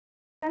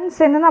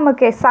ഇന്ന്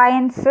നമുക്ക്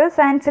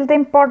സയൻസിലത്തെ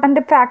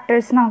important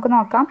factors നമുക്ക്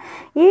നോക്കാം.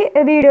 ഈ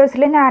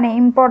വീഡിയോസിൽ ഞാൻ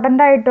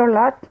ഇമ്പോർട്ടൻ്റ് ആയിട്ടുള്ള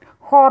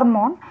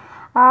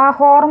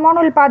ഹോർമോൺ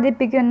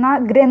ഉൽപ്പാദിപ്പിക്കുന്ന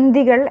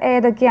ഗ്രന്ഥികൾ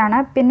ഏതൊക്കെയാണ്,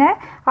 പിന്നെ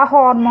ആ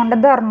ഹോർമോണിൻ്റെ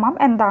ധർമ്മം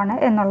എന്താണ്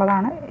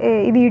എന്നുള്ളതാണ്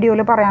ഈ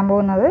വീഡിയോയിൽ പറയാൻ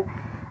പോകുന്നത്.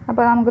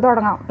 അപ്പോൾ നമുക്ക്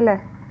തുടങ്ങാം അല്ലേ.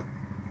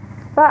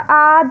 അപ്പോൾ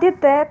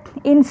ആദ്യത്തെ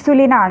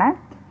ഇൻസുലിനാണ്.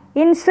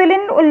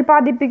 ഇൻസുലിൻ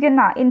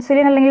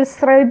അല്ലെങ്കിൽ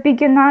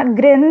സ്രവിപ്പിക്കുന്ന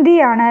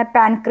ഗ്രന്ഥിയാണ്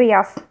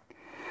പാൻക്രിയാസ്.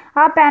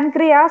 ആ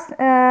പാൻക്രിയാസ്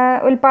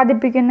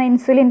ഉൽപ്പാദിപ്പിക്കുന്ന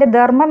ഇൻസുലിൻ്റെ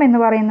ധർമ്മം എന്ന്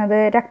പറയുന്നത്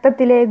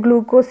രക്തത്തിലെ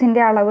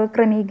ഗ്ലൂക്കോസിൻ്റെ അളവ്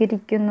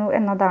ക്രമീകരിക്കുന്നു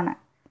എന്നതാണ്.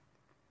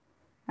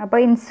 അപ്പോൾ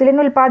ഇൻസുലിൻ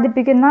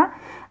ഉൽപ്പാദിപ്പിക്കുന്ന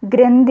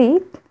ഗ്രന്ഥി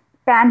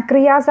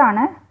പാൻക്രിയാസ്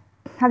ആണ്.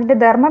 അതിൻ്റെ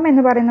ധർമ്മം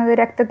എന്ന് പറയുന്നത്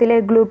രക്തത്തിലെ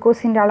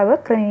ഗ്ലൂക്കോസിൻ്റെ അളവ്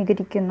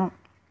ക്രമീകരിക്കുന്നു.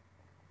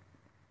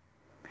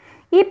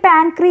 ഈ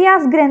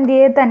പാൻക്രിയാസ്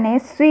ഗ്രന്ഥിയെ തന്നെ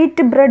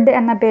സ്വീറ്റ് ബ്രെഡ്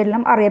എന്ന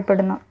പേരിലും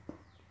അറിയപ്പെടുന്നു.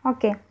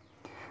 ഓക്കെ,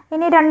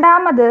 ഇനി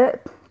രണ്ടാമത്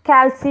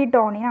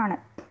കാൽസിട്ടോണിൻ ആണ്.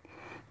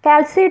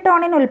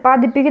 കാൽസിട്ടോണിൻ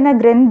ഉൽപ്പാദിപ്പിക്കുന്ന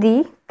ഗ്രന്ഥി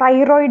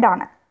തൈറോയിഡ്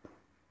ആണ്.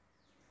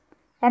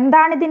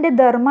 എന്താണ് ഇതിൻ്റെ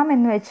ധർമ്മം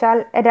എന്ന് വെച്ചാൽ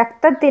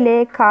രക്തത്തിലെ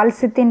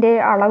കാൽസ്യത്തിൻ്റെ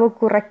അളവ്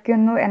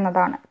കുറയ്ക്കുന്നു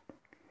എന്നതാണ്.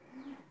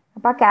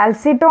 അപ്പോൾ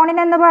കാൽസിട്ടോണിൻ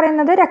എന്ന്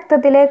പറയുന്നത്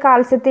രക്തത്തിലെ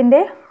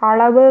കാൽസ്യത്തിൻ്റെ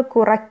അളവ്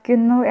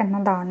കുറയ്ക്കുന്നു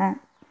എന്നതാണ്.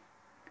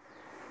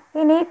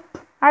 ഇനി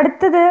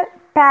അടുത്തത്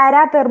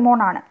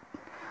പാരാതെർമോൺ ആണ്.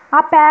 ആ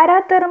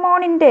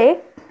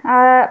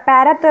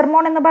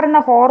പാരാതെർമോൺ എന്ന്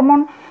പറയുന്ന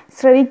ഹോർമോൺ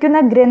സ്രവിക്കുന്ന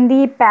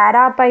ഗ്രന്ഥി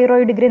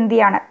പാരാതൈറോയിഡ്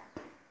ഗ്രന്ഥിയാണ്.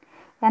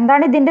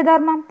 എന്താണ് ഇതിൻ്റെ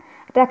ധർമ്മം?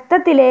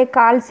 രക്തത്തിലെ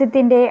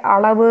കാൽസ്യത്തിൻ്റെ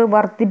അളവ്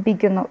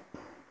വർദ്ധിപ്പിക്കുന്നു.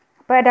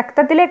 അപ്പോൾ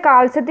രക്തത്തിലെ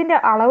കാൽസ്യത്തിൻ്റെ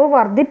അളവ്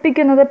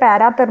വർദ്ധിപ്പിക്കുന്നത്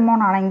പാരാതെർമോൺ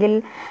ആണെങ്കിൽ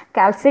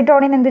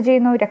കാൽസിട്ടോണിൻ എന്ത്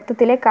ചെയ്യുന്നു?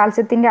 രക്തത്തിലെ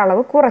കാൽസ്യത്തിൻ്റെ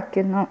അളവ്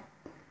കുറയ്ക്കുന്നു.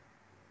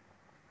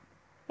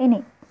 ഇനി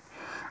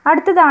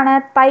അടുത്തതാണ്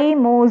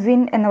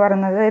തൈമോസിൻ എന്ന്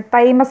പറയുന്നത്.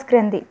 തൈമസ്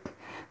ഗ്രന്ഥി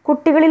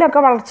കുട്ടികളിലൊക്കെ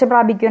വളർച്ച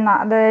പ്രാപിക്കുന്ന,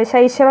 അത്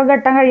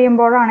ശൈശവഘട്ടം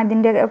കഴിയുമ്പോഴാണ്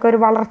ഇതിൻ്റെ ഒക്കെ ഒരു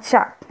വളർച്ച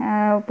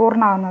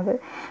പൂർണ്ണമാകുന്നത്.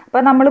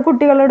 അപ്പോൾ നമ്മൾ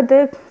കുട്ടികളെടുത്ത്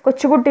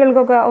കൊച്ചു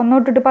കുട്ടികൾക്കൊക്കെ 1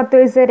 തൊട്ട് 10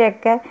 വയസ്സ്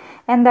വരെയൊക്കെ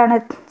എന്താണ്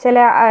ചില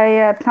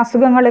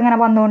അസുഖങ്ങൾ ഇങ്ങനെ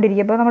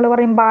വന്നുകൊണ്ടിരിക്കും. അപ്പോൾ നമ്മൾ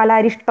പറയും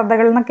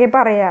ബാലാരിഷ്ടതകൾ എന്നൊക്കെ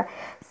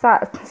പറയുക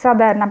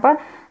സാധാരണ. അപ്പോൾ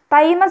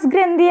തൈമസ്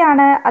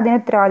ഗ്രന്ഥിയാണ് അതിന്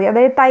ഉത്തരവാദി.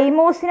 അതായത്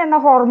തൈമോസിൻ എന്ന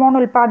ഹോർമോൺ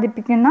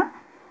ഉൽപ്പാദിപ്പിക്കുന്ന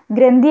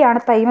ഗ്രന്ഥിയാണ്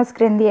തൈമസ്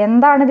ഗ്രന്ഥി.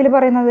 എന്താണ് ഇതിൽ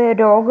പറയുന്നത്?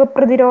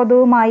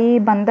 രോഗപ്രതിരോധവുമായി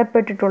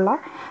ബന്ധപ്പെട്ടിട്ടുള്ള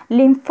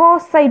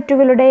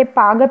ലിംഫോസൈറ്റുകളുടെ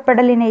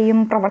പാകപ്പെടലിനെയും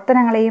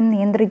പ്രവർത്തനങ്ങളെയും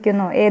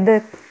നിയന്ത്രിക്കുന്നു. ഏത്?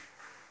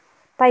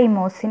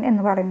 തൈമോസിൻ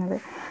എന്ന് പറയുന്നത്.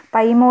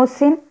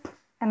 തൈമോസിൻ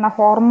എന്ന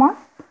ഹോർമോൺ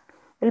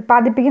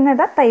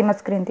ഉൽപ്പാദിപ്പിക്കുന്നത്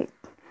തൈമസ് ഗ്രന്ഥി.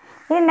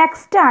 ഇനി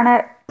നെക്സ്റ്റ് ആണ്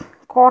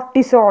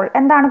കോർട്ടിസോൾ.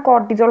 എന്താണ്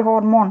കോർട്ടിസോൾ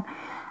ഹോർമോൺ?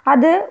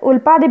 അത്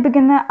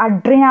ഉൽപ്പാദിപ്പിക്കുന്ന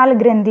അഡ്രിനാൽ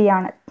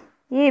ഗ്രന്ഥിയാണ്.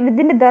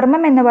 ഇതിൻ്റെ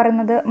ധർമ്മം എന്ന്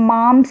പറയുന്നത്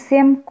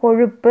മാംസ്യം,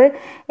 കൊഴുപ്പ്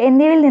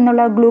എന്നിവയിൽ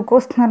നിന്നുള്ള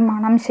ഗ്ലൂക്കോസ്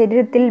നിർമ്മാണം,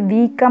 ശരീരത്തിൽ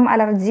വീക്കം,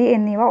 അലർജി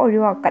എന്നിവ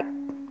ഒഴിവാക്കൽ.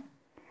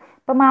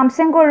 അപ്പോൾ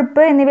മാംസ്യം,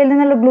 കൊഴുപ്പ് എന്നിവയിൽ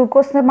നിന്നുള്ള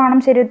ഗ്ലൂക്കോസ് നിർമ്മാണം,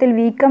 ശരീരത്തിൽ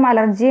വീക്കം,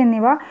 അലർജി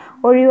എന്നിവ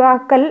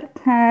ഒഴിവാക്കൽ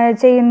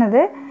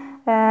ചെയ്യുന്നത്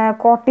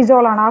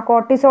കോർട്ടിസോളാണ്. ആ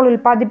കോർട്ടിസോൾ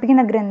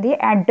ഉൽപ്പാദിപ്പിക്കുന്ന ഗ്രന്ഥി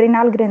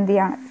അഡ്രിനാൽ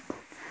ഗ്രന്ഥിയാണ്.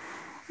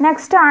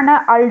 നെക്സ്റ്റ് ആണ്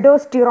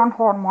അൾഡോസ്റ്റിറോൺ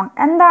ഹോർമോൺ.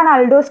 എന്താണ്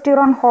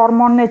അൾഡോസ്റ്റിറോൺ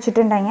ഹോർമോൺ എന്ന്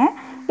വെച്ചിട്ടുണ്ടെങ്കിൽ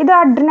ഇത്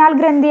അഡ്രിനാൽ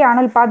ഗ്രന്ഥിയാണ്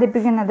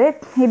ഉൽപ്പാദിപ്പിക്കുന്നത്.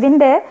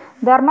 ഇതിൻ്റെ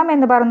ധർമ്മം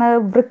എന്ന് പറയുന്നത്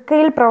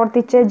വൃക്കയിൽ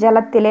പ്രവർത്തിച്ച്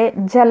ജലത്തിലെ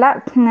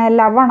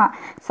ലവണ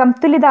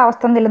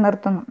സന്തുലിതാവസ്ഥ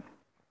നിലനിർത്തുന്നു,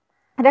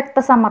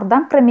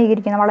 രക്തസമ്മർദ്ദം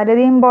ക്രമീകരിക്കുന്നു.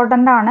 വളരെയധികം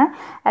ഇമ്പോർട്ടൻ്റ് ആണ്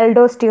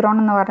അൾഡോസ്റ്റിറോൺ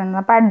എന്ന് പറയുന്നത്.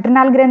 അപ്പോൾ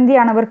അഡ്രിനാൽ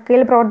ഗ്രന്ഥിയാണ്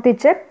വൃക്കയിൽ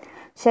പ്രവർത്തിച്ച്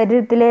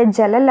ശരീരത്തിലെ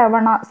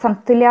ലവണ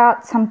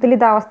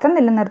സന്തുലിതാവസ്ഥ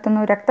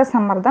നിലനിർത്തുന്നു,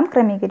 രക്തസമ്മർദ്ദം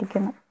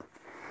ക്രമീകരിക്കുന്നു.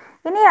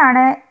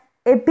 ഇനിയാണ്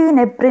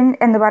എപ്പിനെഫ്രിൻ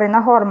എന്ന് പറയുന്ന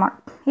ഹോർമോൺ.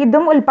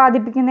 ഇതും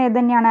ഉൽപ്പാദിപ്പിക്കുന്ന ഇത്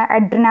തന്നെയാണ്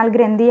അഡ്രിനാൽ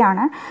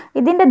ഗ്രന്ഥിയാണ്.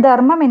 ഇതിൻ്റെ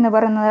ധർമ്മം എന്ന്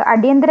പറയുന്നത്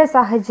അടിയന്തര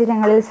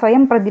സാഹചര്യങ്ങളിൽ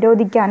സ്വയം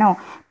പ്രതിരോധിക്കാനോ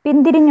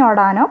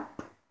പിന്തിരിഞ്ഞോടാനോ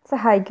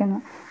സഹായിക്കുന്നു.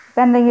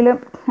 ഇപ്പം എന്തെങ്കിലും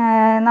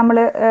നമ്മൾ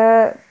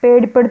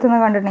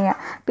പേടിപ്പെടുത്തുന്നത് കണ്ടിട്ടുണ്ടെങ്കിൽ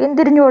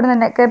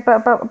പിന്തിരിഞ്ഞോടുന്നതിനൊക്കെ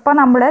ഇപ്പോൾ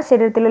നമ്മുടെ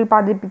ശരീരത്തിൽ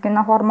ഉൽപ്പാദിപ്പിക്കുന്ന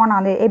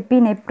ഹോർമോണാണ്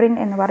എപ്പിനെഫ്രിൻ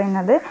എന്ന്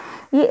പറയുന്നത്.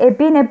 ഈ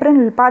എപ്പിനെഫ്രിൻ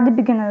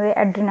ഉൽപ്പാദിപ്പിക്കുന്നത്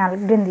അഡ്രിനാൽ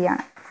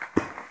ഗ്രന്ഥിയാണ്.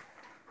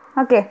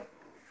 ഓക്കെ,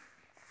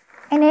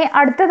 ഇനി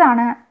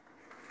അടുത്തതാണ്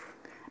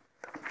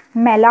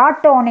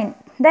മെലാട്ടോണിൻ.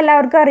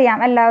 ഇതെല്ലാവർക്കും അറിയാം,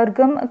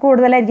 എല്ലാവർക്കും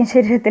കൂടുതലായിരിക്കും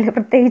ശരീരത്തിൽ,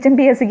 പ്രത്യേകിച്ചും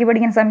PSCക്ക്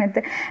പഠിക്കുന്ന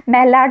സമയത്ത്.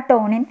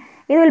 മെലാട്ടോണിൻ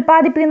ഇത്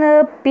ഉൽപ്പാദിപ്പിക്കുന്നത്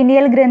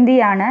പിനിയൽ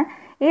ഗ്രന്ഥിയാണ്.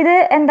 ഇത്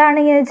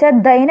എന്താണെന്ന് വെച്ചാൽ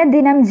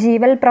ദൈനംദിനം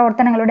ജീവൽ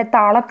പ്രവർത്തനങ്ങളുടെ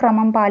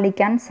താളക്രമം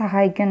പാലിക്കാൻ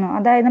സഹായിക്കുന്നു.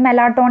 അതായത്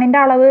മെലാട്ടോണിൻ്റെ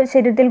അളവ്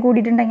ശരീരത്തിൽ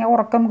കൂടിയിട്ടുണ്ടെങ്കിൽ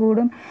ഉറക്കം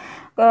കൂടും,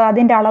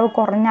 അതിൻ്റെ അളവ്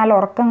കുറഞ്ഞാൽ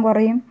ഉറക്കം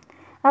കുറയും.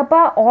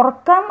 അപ്പോൾ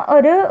ഉറക്കം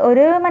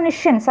ഒരു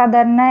മനുഷ്യൻ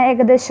സാധാരണ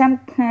ഏകദേശം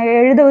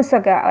 7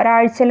 ദിവസമൊക്കെ,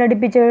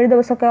 ഒരാഴ്ചയിലടുപ്പിച്ച് 7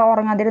 ദിവസമൊക്കെ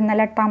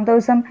ഉറങ്ങാതിരുന്നാൽ 8ാമത്തെ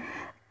ദിവസം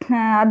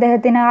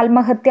അദ്ദേഹത്തിന്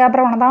ആത്മഹത്യാ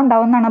പ്രവണത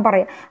ഉണ്ടാവുമെന്നാണ്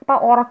പറയുക. അപ്പോൾ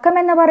ഉറക്കം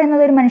എന്ന്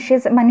പറയുന്നത് ഒരു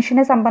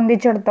മനുഷ്യനെ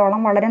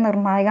സംബന്ധിച്ചിടത്തോളം വളരെ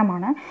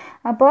നിർണായകമാണ്.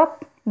 അപ്പോൾ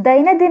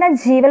ദൈനംദിന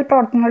ജീവൽ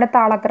പ്രവർത്തനങ്ങളുടെ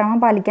താളക്രമം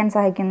പാലിക്കാൻ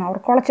സഹായിക്കുന്നു.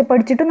 അവർക്ക് ഉളച്ച്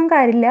പഠിച്ചിട്ടൊന്നും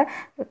കാര്യമില്ല,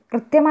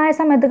 കൃത്യമായ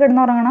സമയത്ത്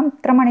കിടന്നുറങ്ങണം,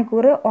 ഇത്ര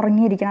മണിക്കൂർ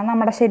ഉറങ്ങിയിരിക്കണം.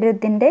 നമ്മുടെ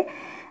ശരീരത്തിൻ്റെ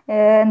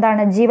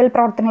ജീവൽ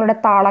പ്രവർത്തനങ്ങളുടെ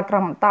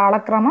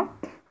താളക്രമം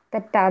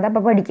തെറ്റാതെ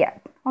അപ്പോൾ പഠിക്കുക.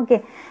 ഓക്കെ,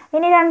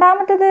 ഇനി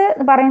രണ്ടാമത്തേത്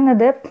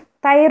പറയുന്നത്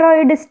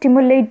തൈറോയിഡ്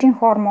സ്റ്റിമുലേറ്റിംഗ്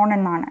ഹോർമോൺ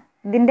എന്നാണ്.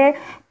 ഇതിൻ്റെ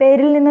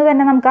പേരിൽ നിന്ന്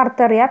തന്നെ നമുക്ക്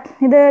അർത്ഥമറിയാം.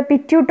 ഇത്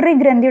പിറ്റ്യൂട്ടറി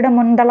ഗ്രന്ഥിയുടെ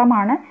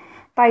മുൻതളമാണ്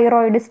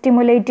തൈറോയിഡ്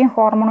സ്റ്റിമുലേറ്റിംഗ്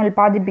ഹോർമോൺ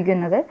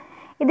ഉൽപ്പാദിപ്പിക്കുന്നത്.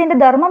 ഇതിൻ്റെ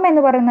ധർമ്മം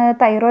എന്ന് പറയുന്നത്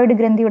തൈറോയിഡ്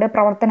ഗ്രന്ഥിയുടെ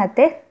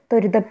പ്രവർത്തനത്തെ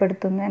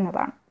ത്വരിതപ്പെടുത്തുന്നു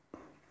എന്നതാണ്.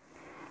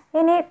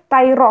 ഇനി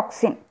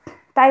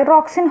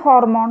തൈറോക്സിൻ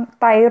ഹോർമോൺ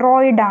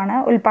തൈറോയിഡാണ്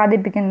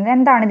ഉൽപ്പാദിപ്പിക്കുന്നത്.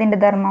 എന്താണ് ഇതിൻ്റെ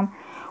ധർമ്മം?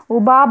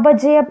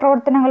 ഉപാപചയ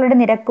പ്രവർത്തനങ്ങളുടെ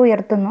നിരക്ക്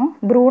ഉയർത്തുന്നു,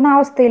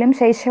 ഭ്രൂണാവസ്ഥയിലും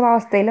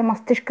ശൈശവാവസ്ഥയിലും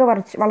മസ്തിഷ്ക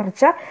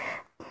വളർച്ച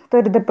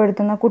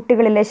ത്വരിതപ്പെടുത്തുന്നു,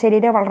 കുട്ടികളിലെ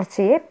ശരീര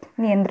വളർച്ചയെ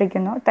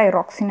നിയന്ത്രിക്കുന്നു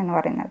തൈറോക്സിൻ എന്ന്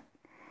പറയുന്നത്.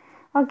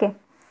 ഓക്കെ,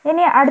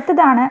 ഇനി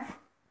അടുത്തതാണ്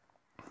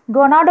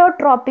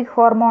ഗൊണാഡോട്രോപിക്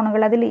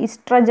ഹോർമോണുകൾ. അതിൽ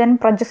ഈസ്ട്രജൻ,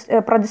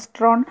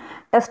 പ്രൊജസ്ട്രോൺ,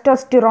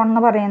 ടെസ്റ്റോസ്റ്റിറോൺ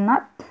എന്ന് പറയുന്ന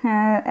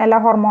എല്ലാ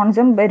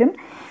ഹോർമോൺസും വരും.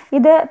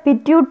 ഇത്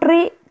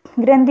പിറ്റ്യൂട്ടറി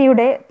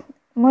ഗ്രന്ഥിയുടെ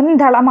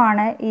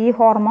മുൻതളമാണ് ഈ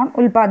ഹോർമോൺ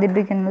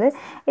ഉൽപ്പാദിപ്പിക്കുന്നത്.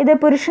 ഇത്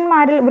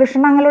പുരുഷന്മാരിൽ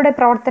വൃഷണങ്ങളുടെ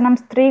പ്രവർത്തനം,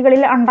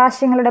 സ്ത്രീകളിൽ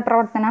അണ്ഡാശയങ്ങളുടെ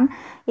പ്രവർത്തനം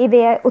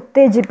ഇവയെ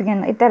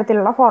ഉത്തേജിപ്പിക്കുന്നു.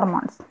 ഇത്തരത്തിലുള്ള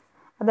ഹോർമോൺസ്,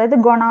 അതായത്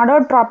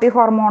ഗൊണാഡോട്രോപിക്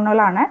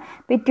ഹോർമോണുകളാണ്.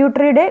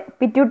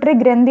 പിറ്റ്യൂട്ടറി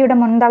ഗ്രന്ഥിയുടെ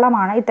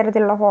മുൻതളമാണ്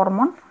ഇത്തരത്തിലുള്ള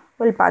ഹോർമോൺ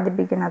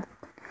ഉൽപ്പാദിപ്പിക്കുന്നത്.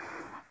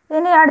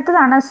 ഇനി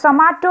അടുത്തതാണ്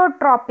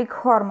സൊമാറ്റോട്രോപിക്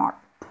ഹോർമോൺ.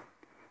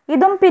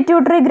 ഇതും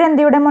പിറ്റ്യൂട്ടറി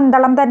ഗ്രന്ഥിയുടെ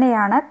മുൻതളം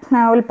തന്നെയാണ്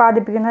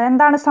ഉൽപ്പാദിപ്പിക്കുന്നത്.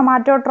 എന്താണ്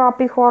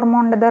സൊമാറ്റോട്രോപിക്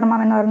ഹോർമോണിൻ്റെ ധർമ്മം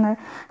എന്ന് പറയുന്നത്?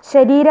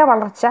 ശരീര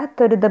വളർച്ച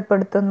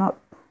ത്വരിതപ്പെടുത്തുന്നു.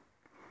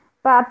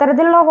 അപ്പോൾ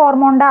അത്തരത്തിലുള്ള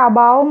ഹോർമോണിൻ്റെ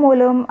അഭാവം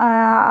മൂലവും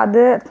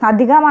അത്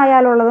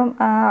അധികമായാലുള്ളതും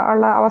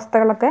ഉള്ള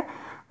അവസ്ഥകളൊക്കെ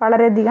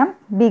വളരെയധികം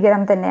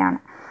ഭീകരം തന്നെയാണ്.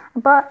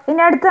 അപ്പോൾ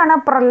ഇനി അടുത്താണ്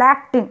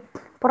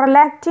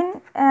പ്രൊലാക്റ്റിൻ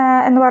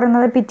എന്ന്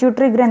പറയുന്നത്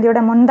പിറ്റ്യൂട്ടറി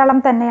ഗ്രന്ഥിയുടെ മുൻതളം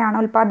തന്നെയാണ്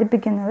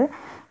ഉൽപ്പാദിപ്പിക്കുന്നത്.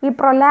 ഈ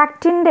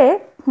പ്രൊലാക്റ്റിൻ്റെ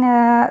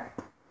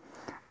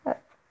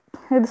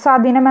ഇത്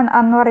സ്വാധീനം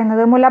എന്ന്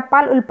പറയുന്നത്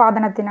മുലപ്പാൽ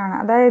ഉൽപ്പാദനത്തിനാണ്.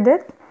 അതായത്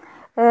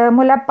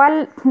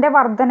മുലപ്പാലിൻ്റെ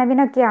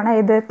വർധനവിനൊക്കെയാണ്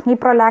ഈ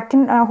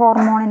പ്രൊലാക്റ്റിൻ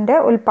ഹോർമോണിൻ്റെ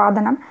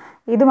ഉൽപ്പാദനം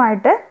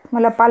ഇതുമായിട്ട്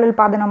മുലപ്പാൽ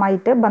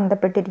ഉൽപ്പാദനവുമായിട്ട്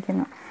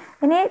ബന്ധപ്പെട്ടിരിക്കുന്നു.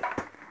 ഇനി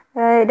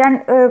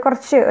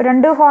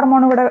രണ്ട്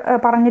ഹോർമോൺ കൂടെ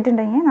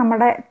പറഞ്ഞിട്ടുണ്ടെങ്കിൽ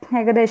നമ്മുടെ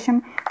ഏകദേശം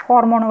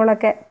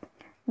ഹോർമോണുകളൊക്കെ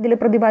ഇതിൽ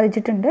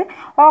പ്രതിപാദിച്ചിട്ടുണ്ട്.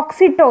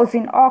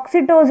 ഓക്സിറ്റോസിൻ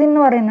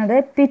എന്ന് പറയുന്നത്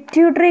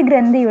പിറ്റ്യൂട്ടറി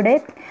ഗ്രന്ഥിയുടെ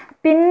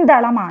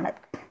പിൻതളമാണ്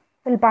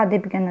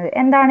ഉൽപ്പാദിപ്പിക്കുന്നത്.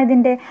 എന്താണ്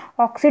ഇതിൻ്റെ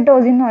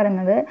ഓക്സിറ്റോസിൻ എന്ന്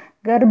പറയുന്നത്?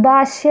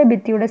 ഗർഭാശയ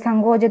ഭിത്തിയുടെ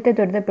സങ്കോചത്തെ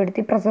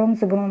ത്വരിതപ്പെടുത്തി പ്രസവം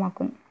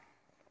സുഗമമാക്കുന്നു.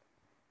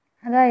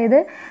 അതായത്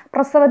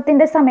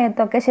പ്രസവത്തിൻ്റെ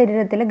സമയത്തൊക്കെ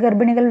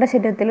ഗർഭിണികളുടെ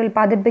ശരീരത്തിൽ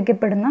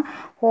ഉൽപ്പാദിപ്പിക്കപ്പെടുന്ന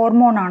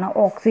ഹോർമോണാണ്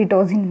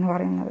ഓക്സിറ്റോസിൻ എന്ന്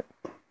പറയുന്നത്.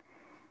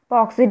 അപ്പോൾ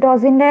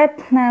ഓക്സിറ്റോസിൻ്റെ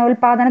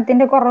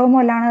ഉൽപ്പാദനത്തിൻ്റെ കുറവ്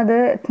മൂലമാണ്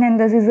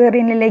അത്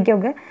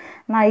സിസേറിയനിലേക്കൊക്കെ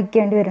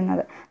നയിക്കേണ്ടി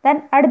വരുന്നത്. ദെൻ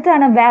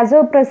അടുത്താണ്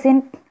വാസോപ്രസിൻ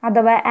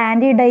അഥവാ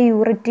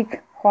ആൻറ്റിഡയൂറിറ്റിക്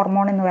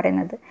ഹോർമോൺ എന്ന്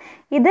പറയുന്നത്.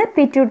 ഇത്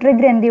പിറ്റ്യൂട്ടറി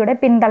ഗ്രന്ഥിയുടെ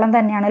പിൻതളം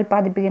തന്നെയാണ്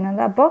ഉൽപ്പാദിപ്പിക്കുന്നത്.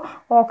 അപ്പോൾ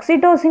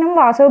ഓക്സിറ്റോസിനും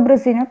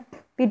വാസോപ്രസിനും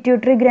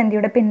പിറ്റ്യൂട്ടറി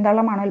ഗ്രന്ഥിയുടെ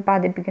പിൻതളമാണ്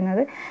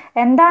ഉൽപ്പാദിപ്പിക്കുന്നത്.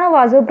 എന്താണ്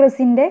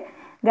വാസോപ്രസിൻ്റെ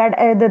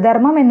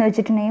ധർമ്മം എന്ന്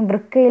വെച്ചിട്ടുണ്ടെങ്കിൽ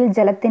വൃക്കയിൽ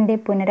ജലത്തിൻ്റെ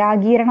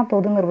പുനരാഗീരണ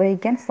തോത്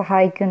നിർവഹിക്കാൻ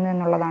സഹായിക്കുന്നു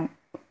എന്നുള്ളതാണ്.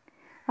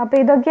 അപ്പോൾ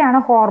ഇതൊക്കെയാണ്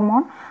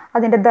ഹോർമോൺ,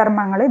 അതിൻ്റെ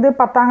ധർമ്മങ്ങൾ. ഇത്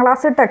 10ാം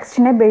ക്ലാസ്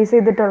ടെക്സ്റ്റിനെ ബേസ്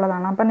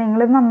ചെയ്തിട്ടുള്ളതാണ്. അപ്പോൾ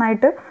നിങ്ങൾ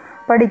നന്നായിട്ട്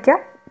പഠിക്കുക.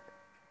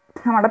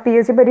 നമ്മുടെ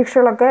PSC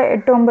പരീക്ഷകളൊക്കെ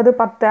 8, 9,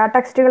 10 ആ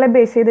ടെക്സ്റ്റുകളെ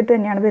ബേസ് ചെയ്തിട്ട്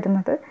തന്നെയാണ്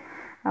വരുന്നത്.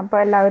 അപ്പോൾ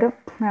എല്ലാവരും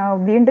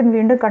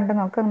വീണ്ടും കണ്ടു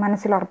നോക്കുക,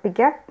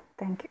 മനസ്സിലുറപ്പിക്കുക.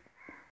 Thank you.